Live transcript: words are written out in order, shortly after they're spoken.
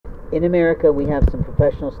In America, we have some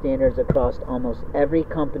professional standards across almost every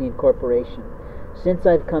company and corporation. Since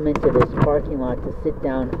I've come into this parking lot to sit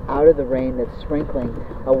down out of the rain that's sprinkling,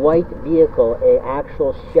 a white vehicle, a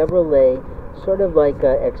actual Chevrolet, sort of like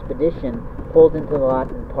an Expedition, pulled into the lot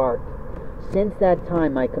and parked. Since that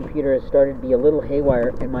time, my computer has started to be a little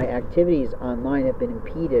haywire and my activities online have been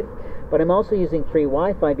impeded. But I'm also using free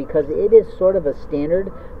Wi-Fi because it is sort of a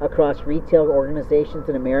standard across retail organizations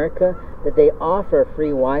in America that they offer free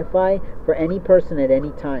Wi-Fi for any person at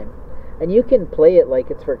any time. And you can play it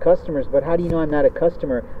like it's for customers, but how do you know I'm not a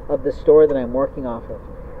customer of the store that I'm working off of?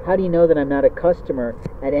 How do you know that I'm not a customer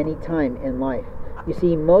at any time in life? You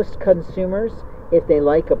see, most consumers, if they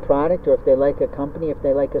like a product or if they like a company, if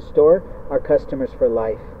they like a store, are customers for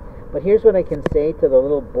life. But here's what I can say to the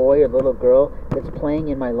little boy or little girl that's playing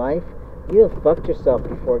in my life. You have fucked yourself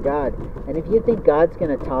before God. And if you think God's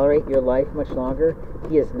going to tolerate your life much longer,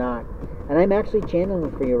 He is not. And I'm actually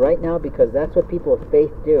channeling for you right now because that's what people of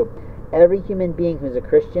faith do. Every human being who's a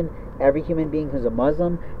Christian, every human being who's a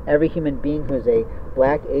Muslim, every human being who's a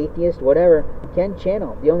black atheist, whatever, can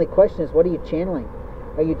channel. The only question is, what are you channeling?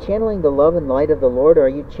 Are you channeling the love and light of the Lord, or are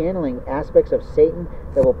you channeling aspects of Satan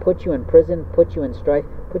that will put you in prison, put you in strife,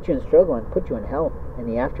 put you in struggle, and put you in hell in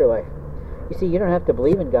the afterlife? You see, you don't have to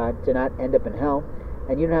believe in God to not end up in hell,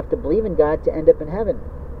 and you don't have to believe in God to end up in heaven.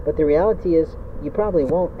 But the reality is, you probably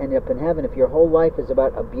won't end up in heaven if your whole life is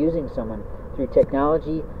about abusing someone through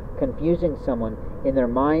technology, confusing someone in their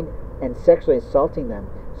mind, and sexually assaulting them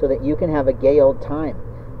so that you can have a gay old time.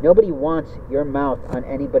 Nobody wants your mouth on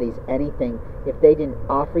anybody's anything if they didn't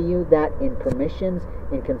offer you that in permissions,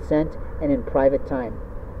 in consent, and in private time.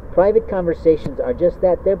 Private conversations are just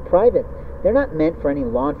that. They're private. They're not meant for any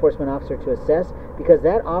law enforcement officer to assess because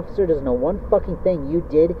that officer doesn't know one fucking thing you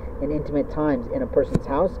did in intimate times in a person's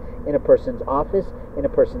house, in a person's office, in a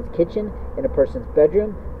person's kitchen, in a person's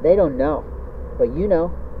bedroom. They don't know. But you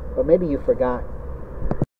know. Or maybe you forgot.